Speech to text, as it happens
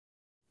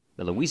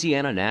The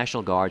Louisiana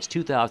National Guard's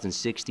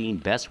 2016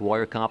 Best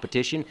Warrior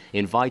Competition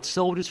invites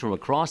soldiers from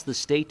across the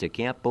state to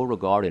Camp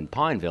Beauregard in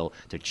Pineville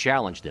to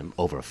challenge them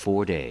over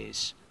 4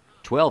 days.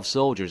 12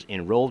 soldiers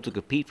enrolled to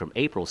compete from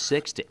April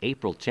 6th to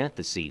April 10th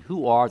to see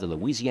who are the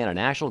Louisiana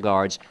National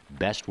Guard's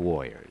best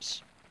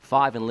warriors.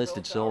 5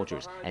 enlisted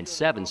soldiers and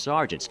 7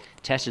 sergeants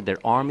tested their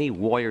Army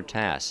warrior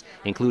tasks,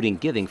 including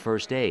giving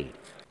first aid,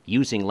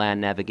 using land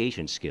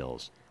navigation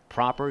skills,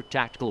 proper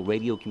tactical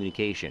radio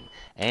communication,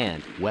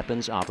 and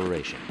weapons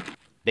operation.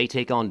 They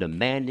take on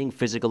demanding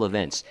physical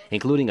events,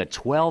 including a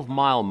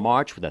 12-mile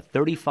march with a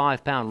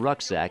 35-pound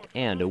rucksack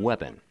and a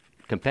weapon.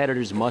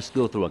 Competitors must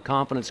go through a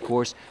confidence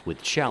course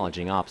with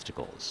challenging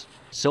obstacles.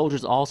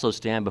 Soldiers also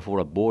stand before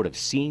a board of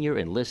senior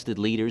enlisted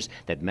leaders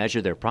that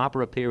measure their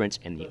proper appearance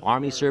in the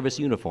Army service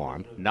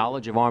uniform,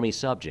 knowledge of Army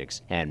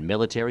subjects, and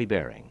military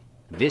bearing.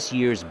 This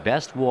year's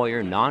Best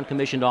Warrior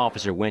non-commissioned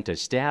officer went to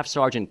Staff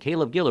Sergeant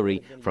Caleb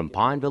Guillory from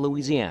Pineville,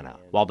 Louisiana,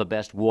 while the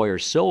Best Warrior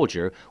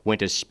soldier went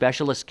to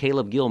Specialist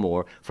Caleb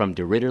Gilmore from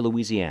DeRidder,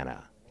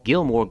 Louisiana.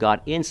 Gilmore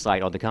got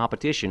insight on the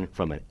competition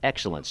from an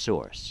excellent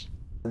source.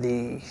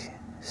 The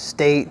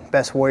state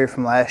Best Warrior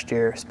from last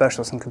year,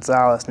 Specialist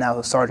Gonzalez, now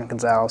Sergeant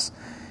Gonzalez,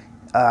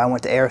 I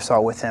went to air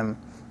assault with him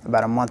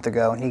about a month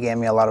ago, and he gave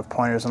me a lot of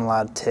pointers and a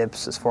lot of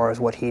tips as far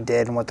as what he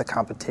did and what the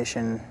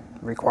competition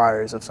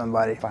requires of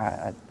somebody.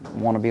 I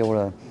want to be able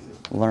to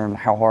learn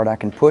how hard I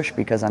can push,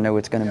 because I know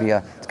it's going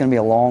to be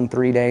a long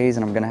 3 days,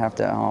 and I'm going to have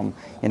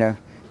to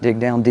dig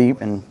down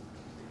deep and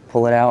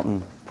pull it out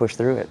and push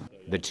through it.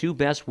 The 2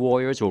 best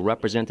warriors will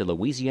represent the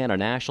Louisiana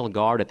National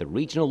Guard at the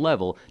regional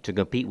level to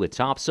compete with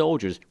top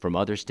soldiers from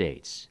other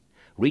states.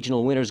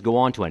 Regional winners go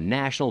on to a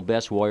national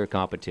Best Warrior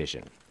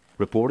competition.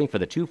 Reporting for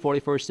the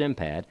 241st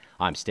MPAD,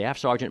 I'm Staff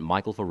Sergeant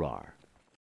Michael Farrar.